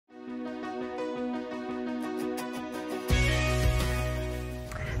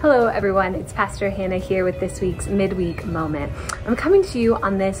Hello everyone, it's Pastor Hannah here with this week's Midweek Moment. I'm coming to you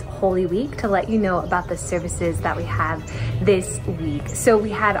on this Holy Week to let you know about the services that we have this week. So we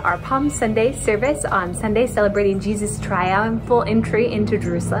had our Palm Sunday service on Sunday celebrating Jesus' triumphal entry into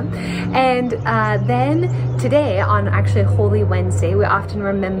Jerusalem. And then today on actually Holy Wednesday, we often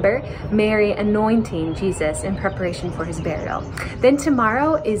remember Mary anointing Jesus in preparation for his burial. Then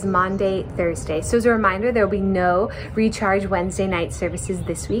tomorrow is Maundy Thursday. So as a reminder, there will be no Recharge Wednesday night services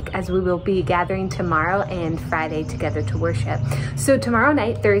this week, as we will be gathering tomorrow and Friday together to worship. So tomorrow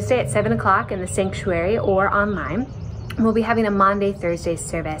night, Thursday at 7 o'clock in the sanctuary or online, we'll be having a Maundy Thursday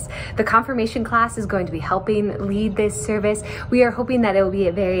service. The confirmation class is going to be helping lead this service. We are hoping that it will be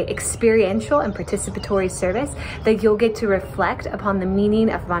a very experiential and participatory service, that you'll get to reflect upon the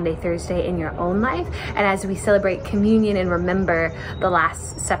meaning of Maundy Thursday in your own life, and as we celebrate communion and remember the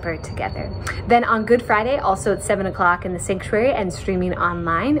Last Supper together. Then on Good Friday, also at 7 o'clock in the sanctuary and streaming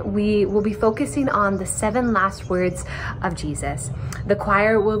online, we will be focusing on the 7 last words of Jesus. The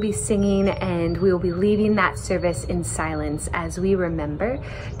choir will be singing, and we will be leading that service in silence as we remember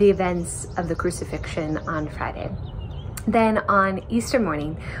the events of the crucifixion on Friday. Then on Easter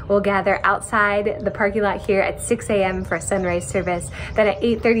morning, we'll gather outside the parking lot here at 6 a.m. for a sunrise service, then at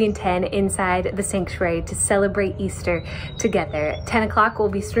 8:30 and 10 inside the sanctuary to celebrate Easter together. At 10 o'clock, we'll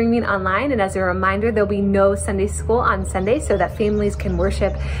be streaming online, and as a reminder, there'll be no Sunday school on Sunday so that families can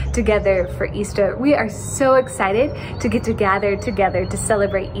worship together for Easter. We are so excited to get to gather together to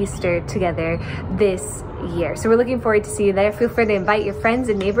celebrate Easter together this year. So we're looking forward to see you there. Feel free to invite your friends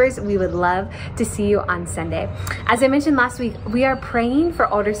and neighbors. We would love to see you on Sunday. As I mentioned last week, we are praying for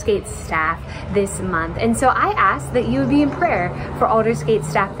Aldersgate staff this month. And so I ask that you would be in prayer for Aldersgate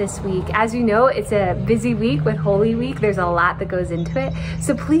staff this week. As you know, it's a busy week with Holy Week. There's a lot that goes into it.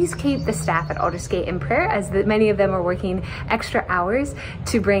 So please keep the staff at Aldersgate in prayer, as many of them are working extra hours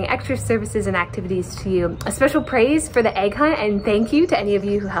to bring extra services and activities to you. A special praise for the egg hunt, and thank you to any of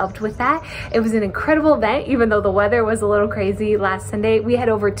you who helped with that. It was an incredible event. Even though the weather was a little crazy last Sunday, we had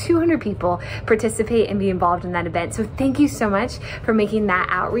over 200 people participate and be involved in that event. So thank you so much for making that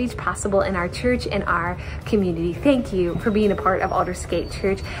outreach possible in our church and our community. Thank you for being a part of Aldersgate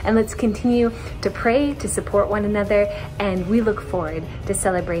Church, and let's continue to pray, to support one another, and we look forward to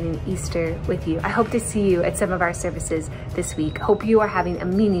celebrating Easter with you. I hope to see you at some of our services this week. Hope you are having a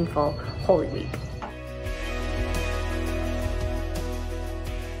meaningful Holy Week.